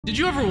Did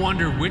you ever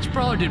wonder which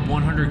brawler did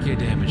 100k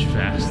damage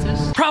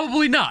fastest?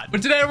 Probably not.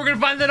 But today we're gonna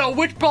find that out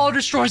which brawler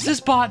destroys this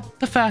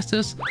bot the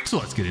fastest. So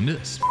let's get into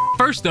this.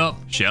 First up,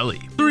 Shelly.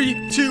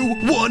 3,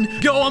 2, 1,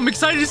 go. I'm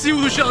excited to see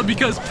with Shelly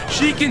because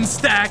she can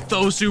stack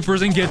those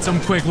supers and get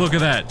some quick. Look at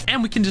that.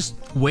 And we can just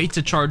wait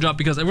to charge up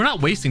because we're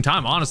not wasting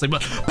time, honestly,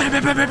 but bam,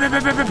 bam, bam, bam,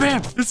 bam, bam, bam,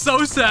 bam. It's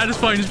so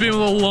satisfying just being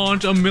able to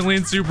launch a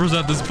million supers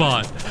at this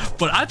bot.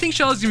 But I think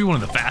Shelly's gonna be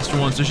one of the faster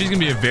ones, so she's gonna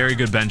be a very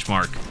good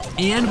benchmark.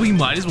 And we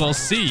might as well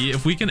see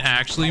if we can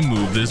actually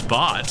move this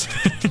bot.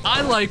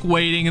 I like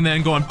waiting and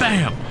then going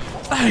bam,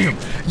 bam,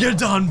 you're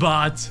done,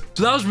 bot.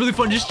 So that was really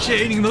fun, just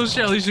chaining those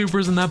Shelly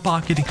supers and that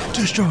bot getting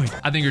destroyed.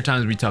 I think your times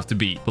would be tough to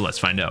beat, but let's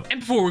find out. And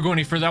before we go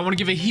any further, I want to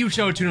give a huge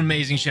shout out to an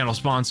amazing channel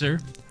sponsor,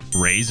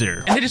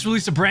 Razer. And they just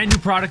released a brand new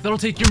product that'll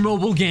take your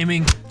mobile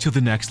gaming to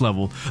the next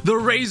level. The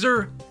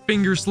Razer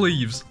finger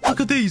sleeves.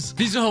 Look at these.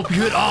 These will help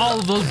you hit all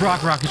of those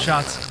rocket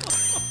shots,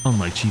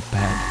 unlike cheap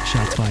pad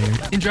shots fired,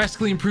 and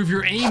drastically improve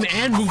your aim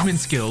and movement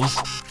skills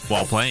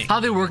while playing. How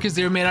they work is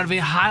they're made out of a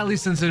highly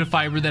sensitive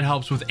fiber that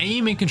helps with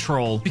aim and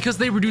control because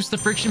they reduce the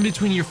friction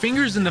between your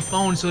fingers and the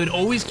phone, so it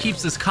always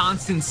keeps this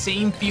constant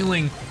same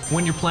feeling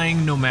when you're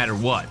playing no matter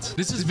what.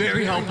 This is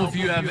very helpful if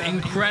you have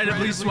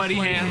incredibly sweaty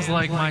hands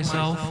like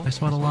myself. I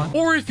sweat a lot.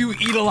 Or if you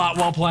eat a lot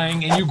while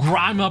playing and you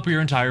grime up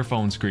your entire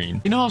phone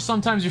screen. You know how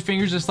sometimes your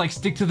fingers just like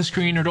stick to the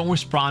screen or don't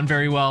respond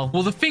very well?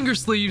 Well, the finger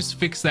sleeves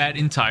fix that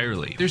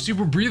entirely. They're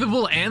super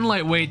breathable and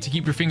lightweight to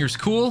keep your fingers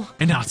cool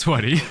and not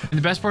sweaty. And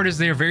the best part is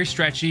they are very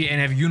stretchy and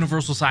have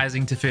universal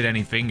sizing to fit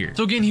any finger.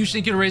 So again, huge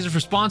thank you to Razer for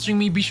sponsoring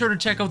me. Be sure to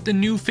check out the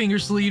new finger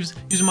sleeves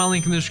using my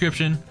link in the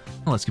description.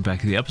 Now let's get back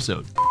to the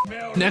episode.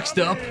 Next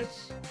up,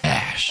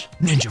 Ash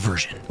Ninja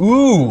version.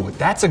 Ooh,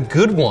 that's a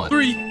good one.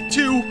 3,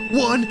 2,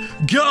 1,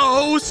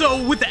 go.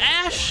 So with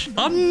Ash,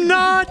 I'm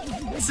not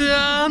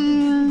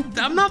feeling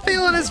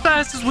as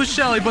fast as with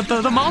Shelly, but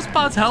the mouse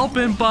pod's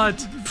helping,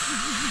 but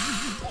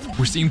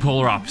we're seeing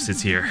polar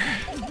opposites here.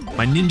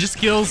 My ninja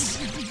skills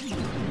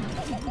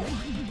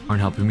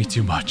aren't helping me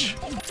too much.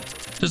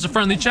 Just a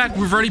friendly check.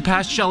 We've already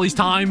passed Shelly's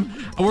time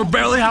and we're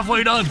barely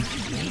halfway done.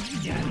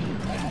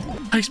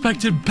 I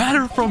expected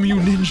better from you,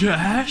 Ninja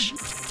Ash.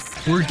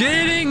 We're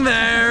getting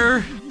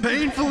there.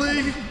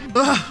 Painfully. 40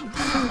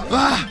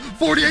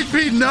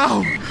 HP,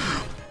 no.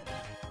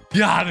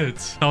 Got it.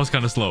 That was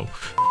kind of slow.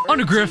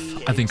 Under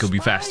Griff, I think he'll be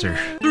faster.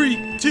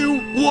 3,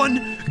 2,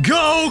 1,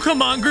 go.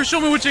 Come on, Griff,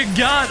 show me what you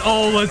got.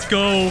 Oh, let's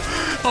go.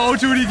 Oh,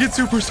 dude, he gets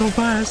super so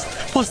fast.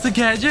 Plus the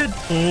gadget.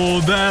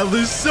 Oh, that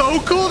is so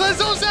cool. That's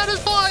so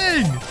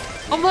satisfying.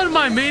 I'm letting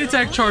my main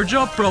attack charge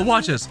up, bro.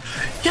 Watch this.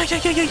 Yeah.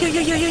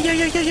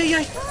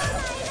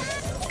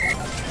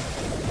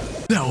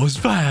 That was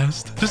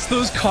fast. Just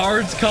those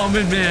cards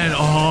coming, man.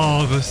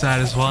 Oh, the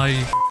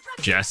satisfying.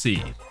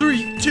 Jessie.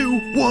 3,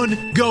 2,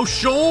 1, go.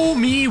 Show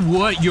me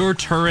what your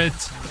turret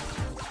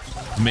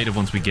is made of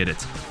once we get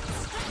it.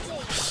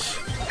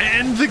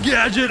 And the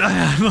gadget.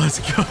 Let's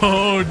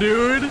go,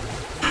 dude.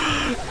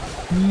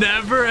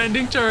 Never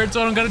ending turret,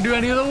 so I don't gotta do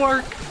any of the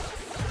work.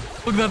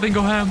 Look at that thing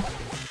go ham.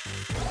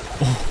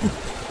 Oh,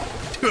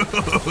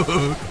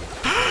 dude.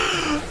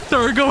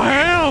 Turret go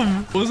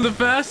ham. Wasn't the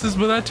fastest,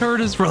 but that turret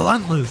is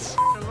relentless.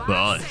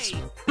 Buzz.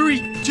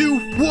 3,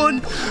 2,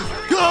 1,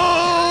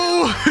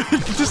 go.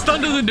 The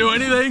stun doesn't do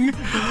anything.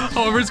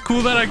 However, it's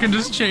cool that I can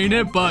just chain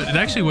it, but it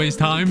actually wastes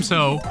time,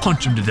 so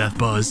punch him to death,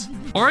 Buzz.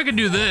 Or I could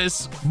do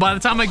this. By the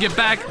time I get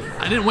back,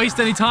 I didn't waste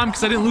any time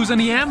because I didn't lose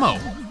any ammo.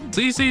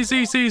 See?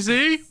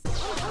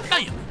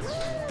 Bam.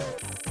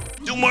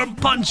 2 more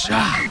punch.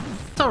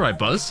 It's all right,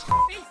 Buzz.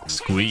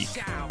 Squeak.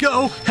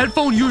 Go.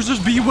 Headphone users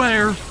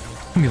beware.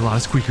 Gonna be a lot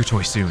of squeaker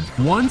toys soon.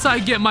 Once I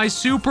get my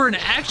super and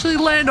actually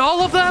land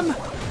all of them,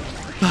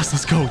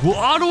 let's go. Will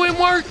auto aim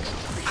work?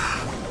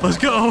 Let's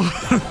go.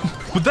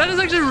 But that is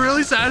actually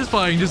really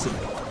satisfying. Just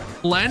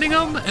landing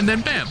them and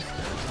then bam.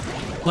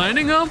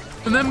 Landing them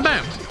and then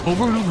bam.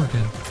 Over and over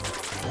again.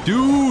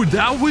 Dude,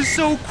 that was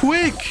so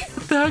quick.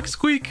 What the heck,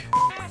 Squeak?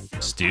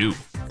 Stu.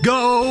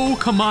 Go.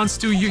 Come on,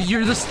 Stu.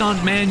 You're the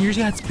stunt man. You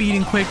got speed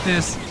and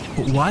quickness.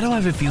 But why do I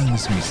have a feeling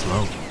this is gonna be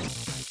slow?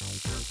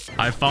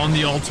 I found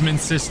the ultimate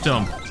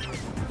system.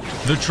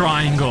 The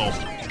triangle.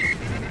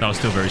 That was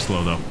still very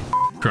slow, though.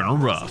 Colonel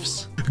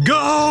Ruffs.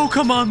 Go!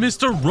 Come on,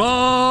 Mr.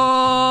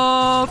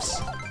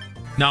 Ruffs!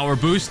 Now we're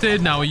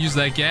boosted. Now we use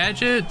that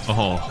gadget.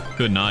 Oh,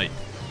 good night.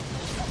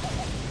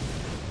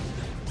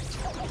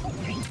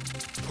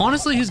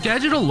 Honestly, his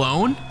gadget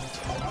alone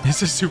is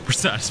just super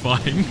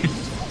satisfying.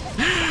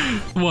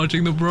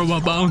 Watching the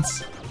robot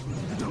bounce.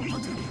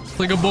 It's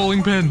like a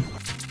bowling pin.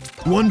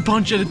 One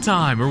punch at a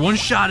time, or one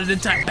shot at a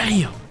time.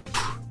 Bam!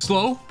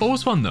 Slow, but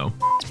was fun though.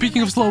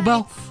 Speaking of slow,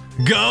 Belle,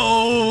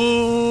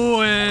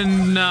 go.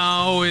 And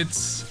now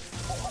it's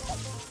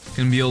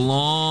gonna be a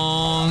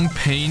long,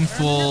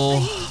 painful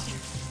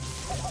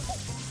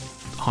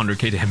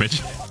 100k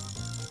damage.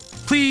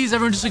 Please,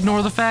 everyone, just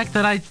ignore the fact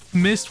that I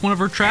missed one of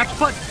her traps,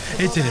 but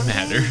it didn't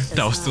matter.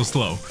 That was still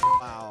slow.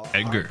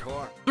 Edgar.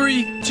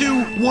 3,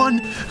 2, 1,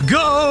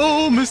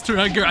 go, Mr.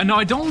 Edgar. I know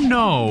I don't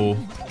know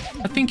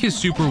I think his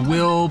super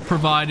will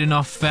provide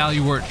enough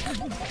value where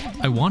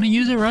I want to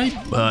use it, right?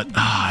 But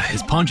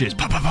his punches,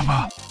 pa, pa, pa,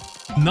 pa.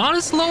 Not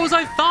as slow as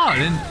I thought,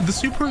 and the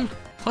super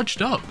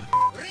clutched up.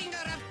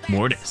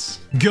 Mortis.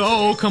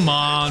 Go, come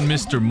on,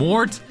 Mr.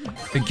 Mort.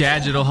 The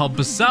gadget will help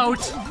us out.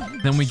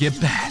 Then we get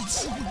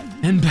bats,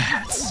 and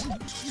bats,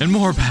 and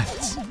more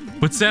bats.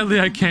 But sadly,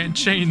 I can't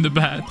chain the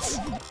bats.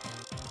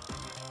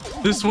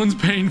 This one's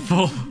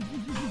painful.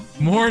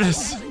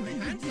 Mortis,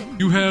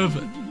 you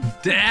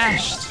have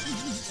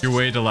dashed your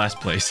way to last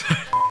place.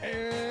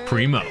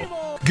 Primo.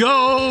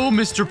 Go,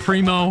 Mr.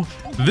 Primo.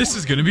 This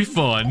is gonna be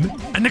fun.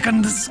 And I'm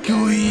kind of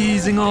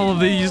squeezing all of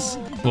these.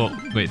 Well,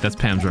 wait, that's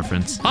Pam's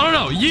reference. I don't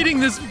know, yeeting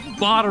this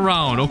bot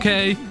around,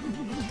 okay?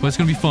 But it's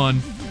gonna be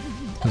fun.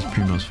 Because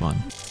Primo's fun.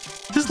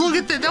 Just look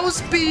at that. That was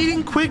speed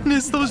and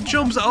quickness. Those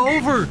jumps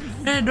over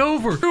and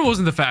over. It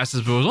wasn't the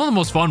fastest, but it was one of the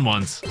most fun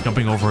ones.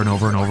 Jumping over and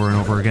over and over and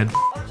over again.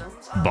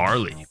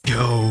 Barley.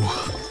 Go.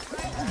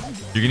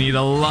 You're gonna need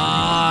a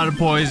lot of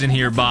poison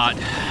here, bot.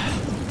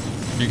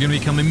 You're gonna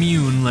become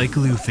immune like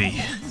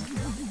Luffy.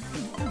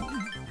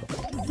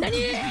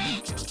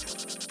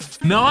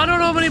 No, I don't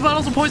know how many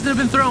bottles of poison have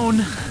been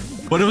thrown,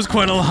 but it was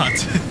quite a lot.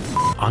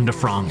 On to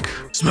Frank.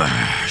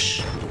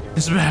 Smash.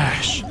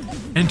 Smash.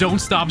 And don't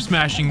stop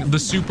smashing. The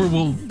super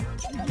will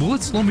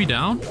it slow me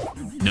down?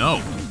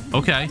 No.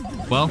 Okay.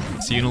 Well,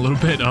 see you in a little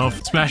bit of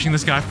smashing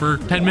this guy for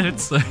 10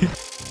 minutes.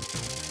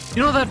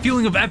 You know that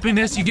feeling of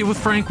epicness you get with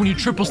Frank when you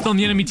triple stun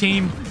the enemy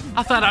team?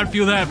 I thought I'd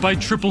feel that by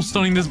triple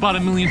stunning this bot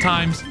 1,000,000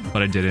 times,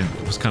 but I didn't.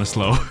 It was kind of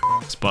slow.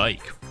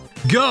 Spike.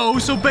 Go.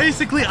 So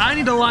basically, I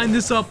need to line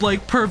this up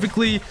like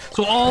perfectly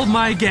so all of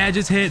my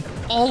gadgets hit,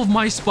 all of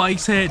my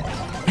spikes hit,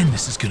 and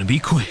this is gonna be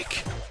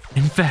quick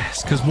and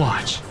fast, because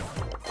watch.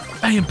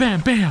 Bam, bam,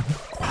 bam.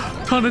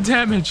 Ton of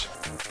damage.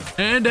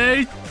 And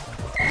a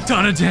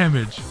ton of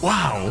damage.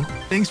 Wow.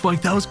 Thanks,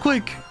 Spike. That was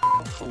quick.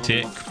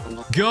 Tick.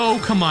 Go.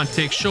 Come on,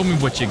 Tick. Show me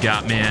what you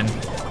got, man.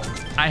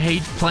 I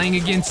hate playing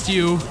against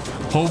you.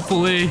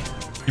 Hopefully,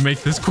 you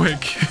make this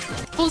quick.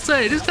 We'll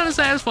say, it is kind of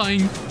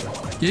satisfying.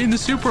 Getting the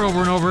super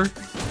over and over.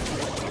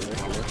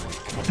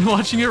 And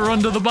watching it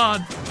run to the bot.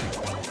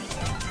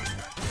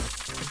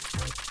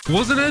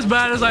 Wasn't as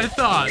bad as I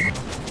thought.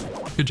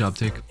 Good job,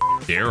 Tick.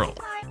 Darryl.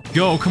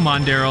 Go, come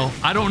on, Darryl.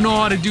 I don't know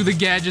how to do the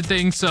gadget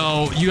thing,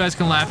 so you guys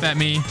can laugh at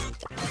me.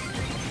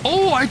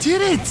 Oh, I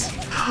did it!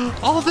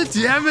 All the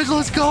damage,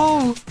 let's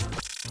go!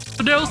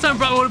 So Darryl's time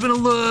probably would have been a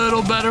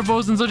little better if I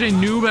wasn't such a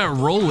noob at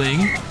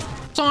rolling.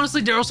 So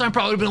honestly, Darryl's time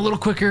probably would have been a little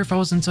quicker if I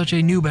wasn't such a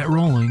noob at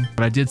rolling.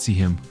 But I did see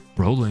him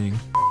rolling.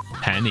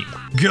 Penny.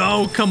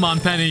 Go, come on,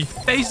 Penny.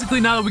 Basically,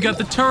 now that we got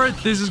the turret,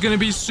 this is gonna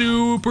be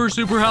super,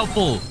 super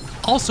helpful.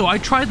 Also, I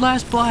tried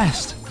Last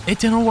Blast. It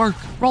didn't work.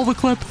 Roll the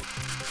clip.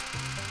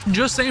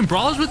 Just saying,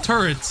 brawlers with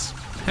turrets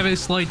have a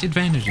slight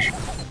advantage,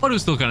 but it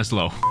was still kind of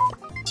slow.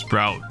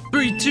 Sprout.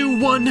 3, 2,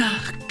 1,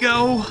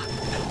 go.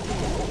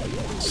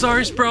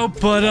 Sorry, Sprout,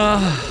 but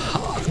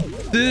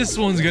this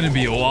one's gonna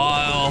be a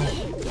while.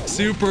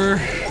 Super,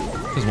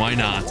 because why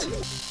not?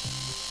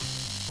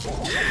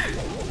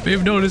 You may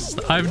have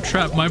noticed I've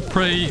trapped my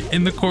prey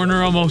in the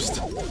corner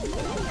almost.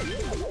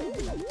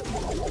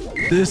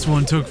 This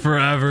one took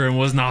forever and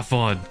was not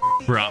fun.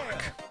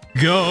 Brock.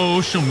 Go,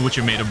 show me what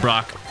you're made of,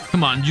 Brock.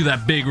 Come on, do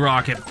that big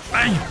rocket.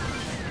 Bang!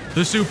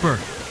 The super.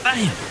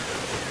 Bang!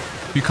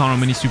 If you count how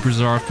many supers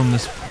there are from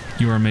this,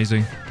 you are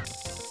amazing.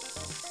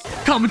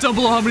 Comment down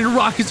below how many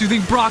rockets you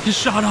think Brock has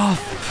shot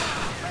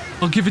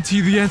off. I'll give it to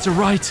you the answer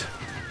right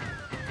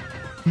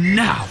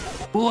now.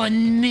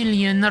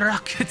 1,000,000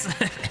 rockets.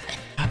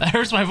 That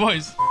hurts my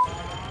voice.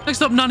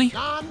 Next up, Nani.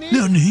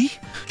 Nani.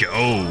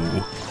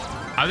 Go.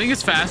 I think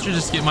it's faster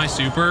just to get my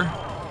super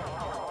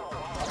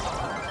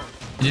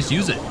and just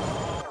use it.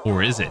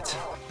 Or is it?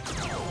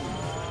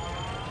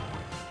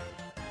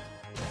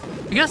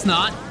 I guess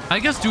not. I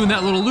guess doing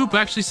that little loop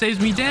actually saves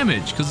me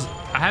damage because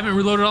I haven't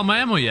reloaded all my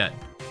ammo yet.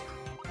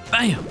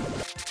 Bam.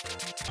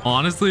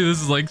 Honestly,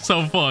 this is like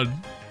so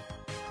fun.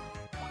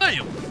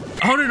 Bam.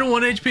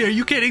 101 HP. Are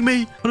you kidding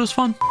me? But it was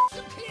fun.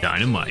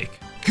 Dynamike.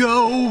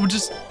 Go.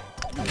 Just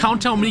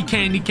count how many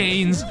candy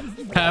canes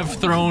have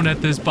thrown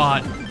at this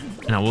bot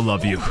and I will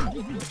love you.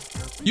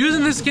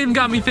 Using this skin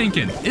got me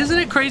thinking, isn't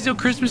it crazy how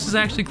Christmas is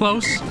actually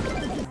close?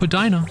 But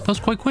Dyna, that was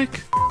quite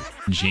quick.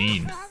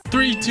 Jean.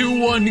 3,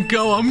 2, 1,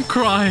 go. I'm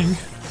crying.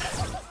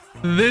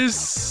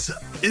 This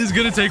is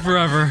gonna take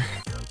forever.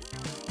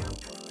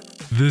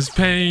 This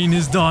pain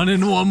is done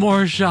in one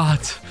more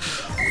shot.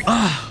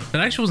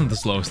 That actually wasn't the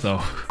slowest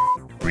though.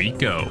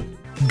 Rico.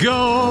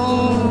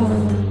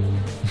 Go.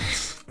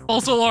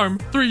 False alarm.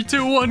 3,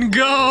 2, 1,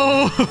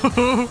 go.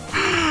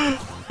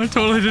 I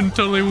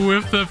totally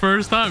whiffed that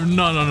first time.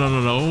 No.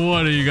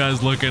 What are you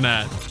guys looking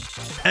at?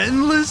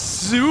 Endless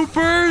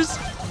supers?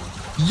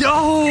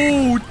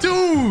 Yo,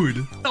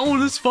 dude. That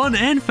one is fun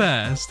and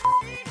fast.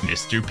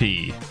 Mr.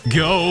 P.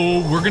 Go.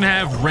 We're gonna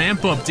have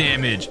ramp up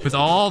damage with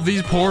all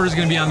these porters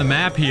gonna be on the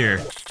map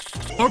here.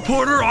 Our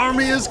porter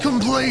army is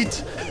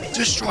complete.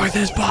 Destroy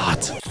this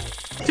bot.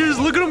 Just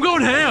look at him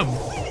going ham.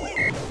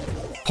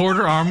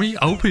 Porter army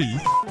OP.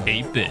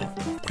 8-bit.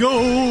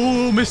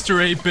 Go,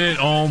 Mr. 8-Bit.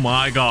 Oh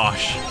my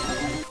gosh.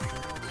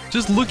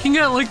 Just looking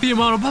at like the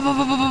amount of...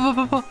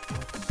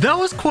 That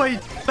was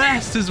quite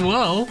fast as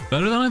well.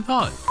 Better than I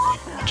thought.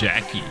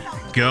 Jacky.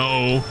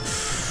 Go.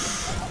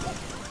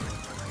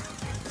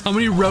 How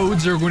many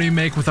roads are we going to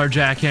make with our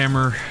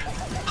jackhammer?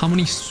 How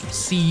many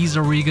seas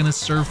are we going to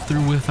surf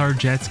through with our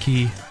jet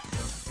ski?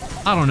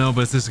 I don't know,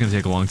 but this is going to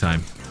take a long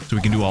time. So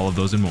we can do all of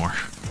those and more.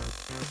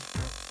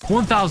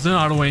 1,000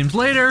 auto aims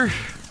later.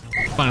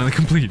 Finally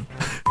complete.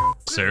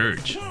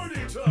 Surge.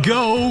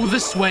 Go, the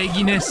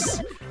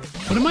swagginess.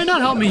 But it might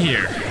not help me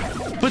here.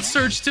 But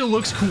Surge still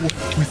looks cool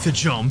with the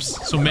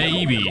jumps. So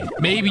maybe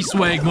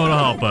swag mode will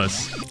help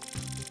us.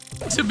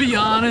 To be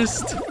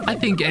honest, I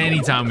think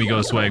anytime we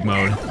go swag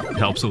mode, it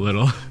helps a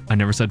little. I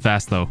never said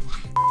fast though.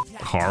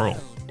 Carl.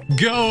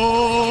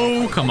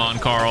 Go! Come on,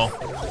 Carl.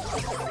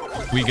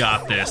 We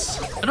got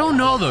this. I don't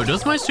know though.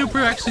 Does my super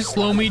actually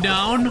slow me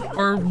down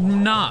or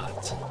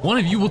not? One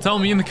of you will tell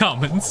me in the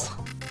comments.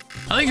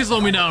 I think it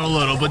slowed me down a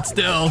little, but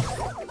still.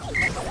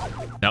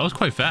 That was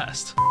quite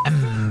fast.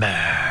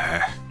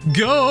 Ember.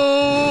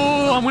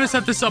 Go! I'm gonna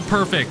set this up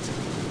perfect.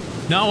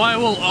 Now I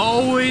will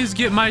always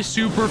get my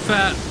super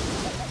fat.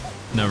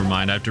 Never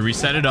mind, I have to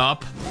reset it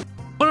up.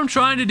 What I'm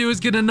trying to do is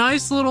get a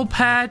nice little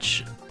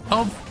patch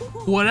of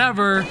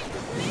whatever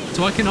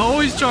so I can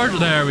always charge.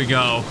 There we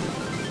go.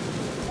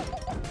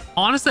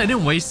 Honestly, I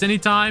didn't waste any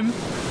time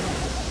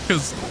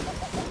because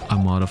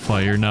I'm out of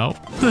fire now.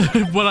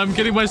 But I'm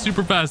getting my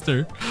super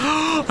faster.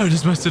 I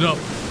just messed it up.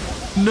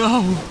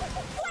 No.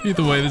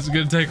 Either way, this is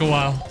gonna take a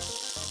while.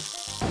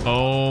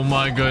 Oh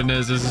my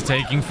goodness, this is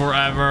taking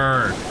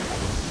forever.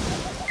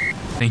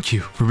 Thank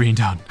you for being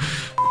done.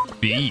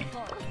 B.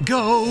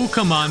 Go.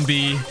 Come on,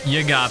 B.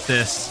 You got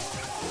this.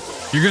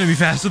 You're gonna be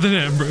faster than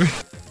Ember.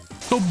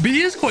 So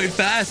B is quite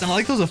fast, and I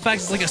like those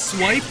effects. It's like a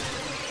swipe,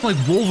 like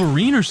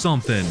Wolverine or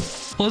something.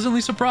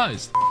 Pleasantly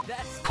surprised.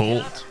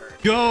 Colt.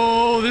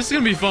 Go. This is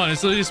gonna be fun.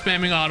 It's literally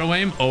spamming auto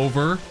aim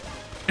over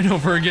and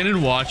over again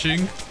and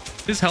watching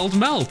his health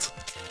melt.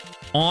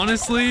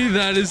 Honestly,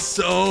 that is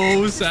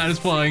so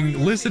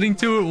satisfying. Listening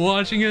to it,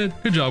 watching it.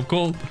 Good job,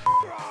 Colt.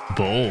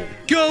 Bull.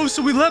 Go.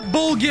 So we let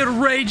Bull get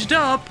raged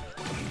up,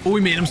 but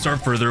we made him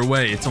start further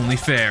away. It's only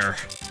fair.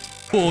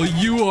 Bull,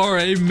 you are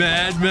a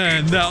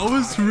madman. That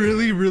was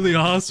really, really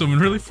awesome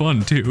and really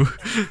fun too.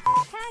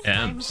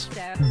 Ems.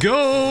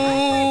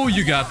 Go.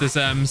 You got this,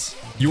 Ems.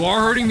 You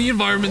are hurting the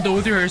environment though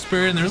with your hair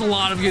spray, and there's a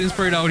lot of getting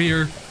sprayed out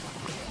here.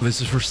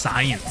 This is for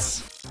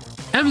science.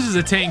 Ems is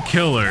a tank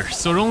killer,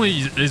 so it only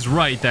is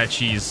right that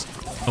she's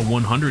a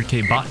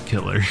 100k bot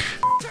killer.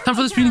 Time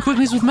for the speed and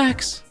quickness with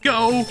Max.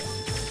 Go.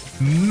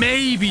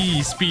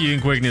 Maybe speed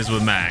and quickness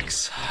with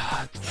Max.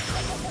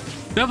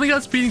 Definitely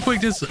got speed and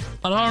quickness,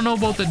 but I don't know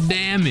about the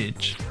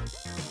damage.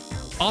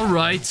 All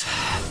right.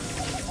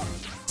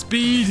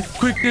 Speed,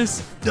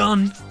 quickness,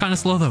 done. Kind of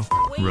slow though.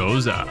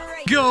 Rosa.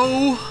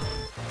 Go.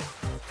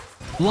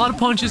 A lot of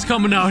punches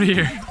coming out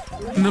here.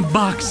 And the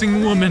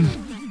boxing woman.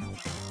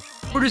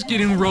 We're just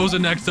getting Rosa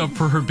next up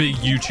for her big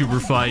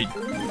YouTuber fight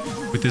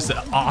with this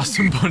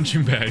awesome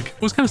punching bag.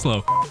 It was kind of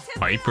slow.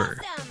 Piper.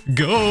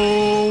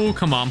 Go.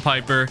 Come on,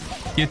 Piper.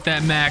 Get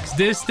that max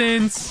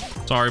distance.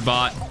 Sorry,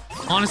 bot.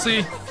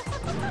 Honestly,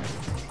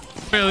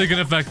 barely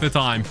gonna affect the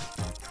time.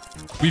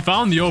 We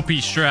found the OP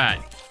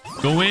strat.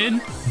 Go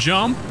in,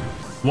 jump,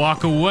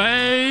 walk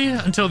away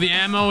until the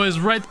ammo is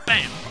right.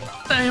 Bam,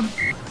 bam,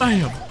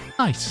 bam.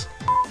 Nice.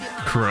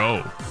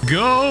 Crow.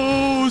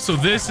 Go. So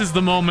this is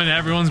the moment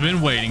everyone's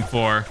been waiting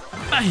for.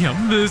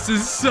 Bam. This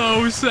is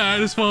so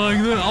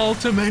satisfying. The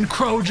ultimate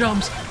crow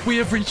jumps. We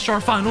have reached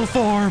our final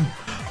form.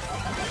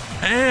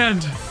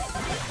 And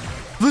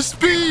the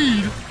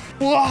speed.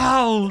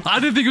 Wow. I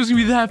didn't think it was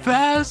gonna be that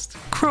fast.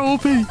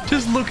 Crow-P.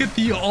 Just look at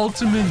the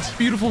ultimate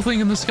beautiful thing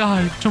in the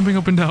sky. Jumping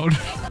up and down.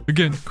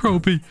 Again,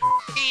 Crow-P.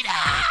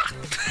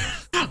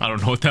 I don't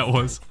know what that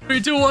was.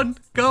 3, 2, 1,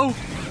 go.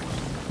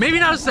 Maybe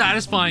not as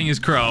satisfying as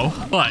Crow,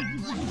 but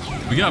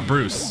we got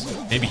Bruce.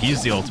 Maybe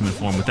he's the ultimate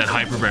form with that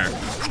hyper bear.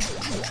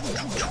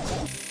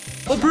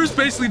 Well, Bruce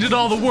basically did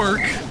all the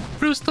work,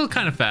 but it was still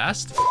kind of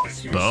fast.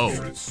 Bo.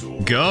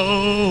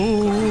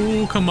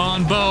 Go. Come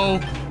on,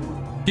 Bo.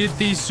 Get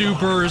these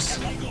supers.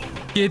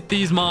 Get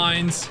these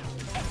mines.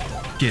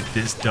 Get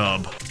this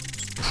dub.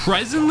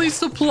 Presently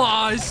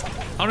supplies.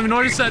 I don't even know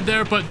what I said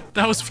there, but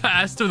that was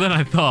faster than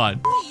I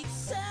thought.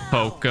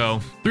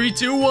 Poco. 3,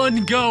 2,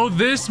 1, go.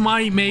 This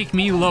might make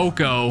me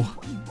loco.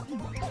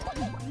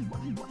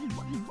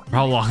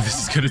 How long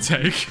this is gonna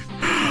take?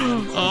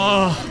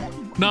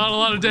 Not a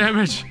lot of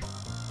damage.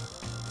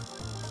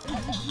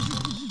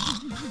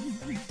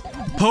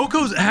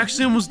 Poco's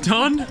actually almost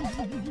done?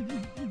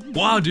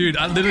 Wow, dude,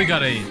 I literally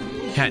got a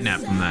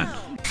catnap from that.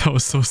 That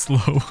was so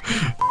slow.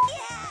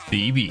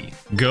 Phoebe,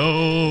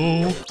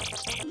 go.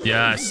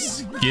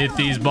 Yes, get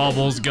these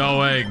bubbles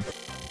going.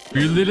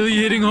 You're literally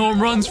hitting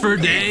home runs for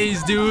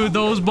days, dude.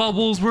 Those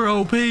bubbles were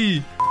OP.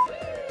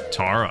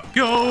 Tara,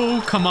 go.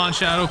 Come on,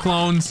 Shadow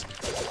Clones.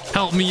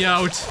 Help me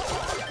out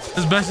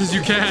as best as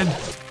you can.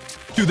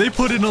 Dude, they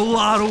put in a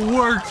lot of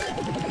work.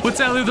 But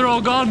sadly, they're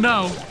all gone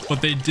now.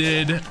 But they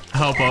did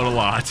help out a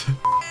lot.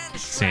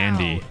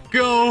 Sandy.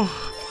 Go.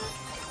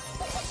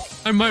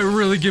 I might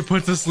really get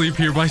put to sleep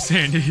here by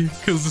Sandy,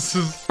 because this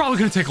is probably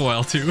going to take a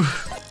while too.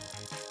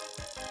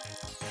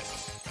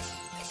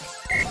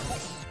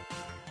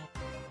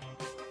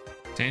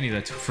 Sandy,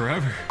 that took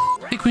forever.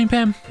 Hey, Queen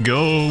Pam.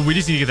 Go. We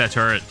just need to get that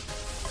turret.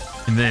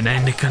 And then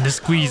I'm gonna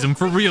squeeze him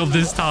for real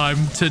this time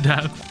to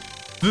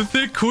death. The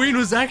thick queen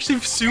was actually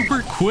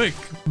super quick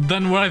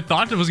than what I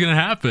thought it was gonna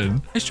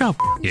happen. Nice job.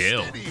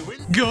 Gale.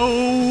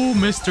 Go,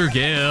 Mr.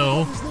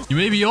 Gale. You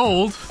may be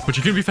old, but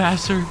you're gonna be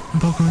faster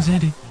than Pokemon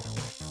Sandy.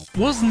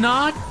 Was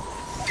not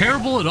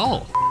terrible at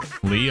all.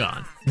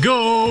 Leon.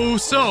 Go.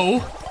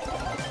 So,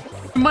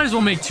 we might as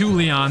well make 2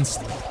 Leons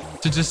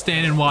to just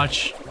stand and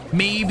watch.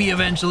 Maybe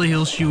eventually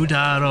he'll shoot.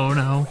 I don't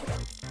know.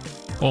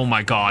 Oh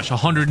my gosh,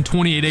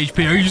 128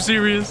 HP. Are you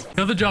serious?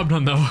 Got the job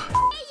done though.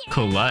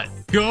 Colette.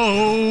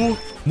 Go.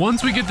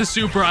 Once we get the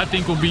super, I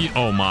think we'll beat.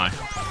 Oh my.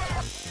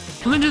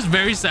 And then just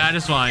very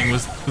satisfying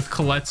with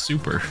Colette's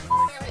super.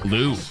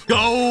 Lou.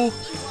 Go.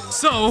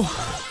 So,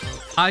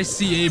 I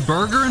see a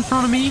burger in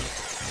front of me,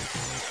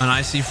 and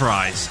I see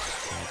fries.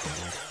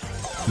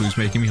 Lou's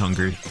making me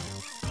hungry.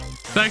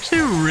 It's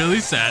actually really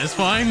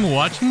satisfying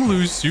watching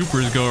Lou's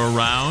supers go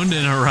around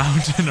and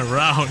around and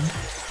around.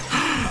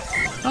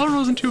 That one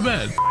wasn't too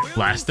bad.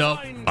 Last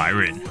up,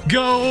 Byron.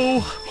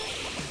 Go!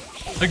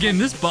 Again,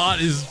 this bot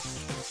is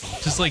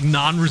just like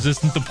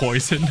non-resistant to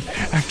poison.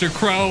 After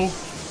Crow,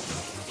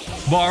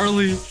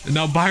 Barley, and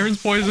now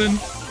Byron's poison.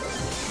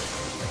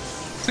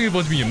 This thing is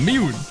about to be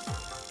immune.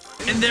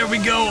 And there we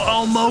go.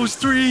 Almost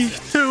 3,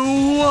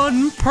 2,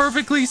 1.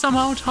 Perfectly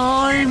somehow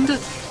timed.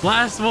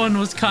 Last one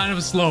was kind of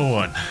a slow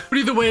one. But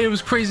either way, it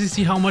was crazy to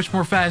see how much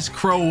more fast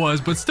Crow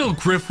was. But still,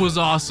 Griff was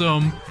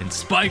awesome. And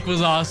Spike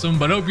was awesome.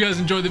 But I hope you guys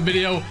enjoyed the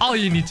video. All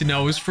you need to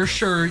know is for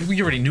sure,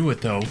 we already knew it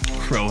though,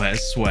 Crow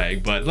has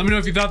swag. But let me know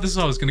if you thought this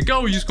was going to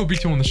go. Use code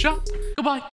B2 on the shop. Goodbye.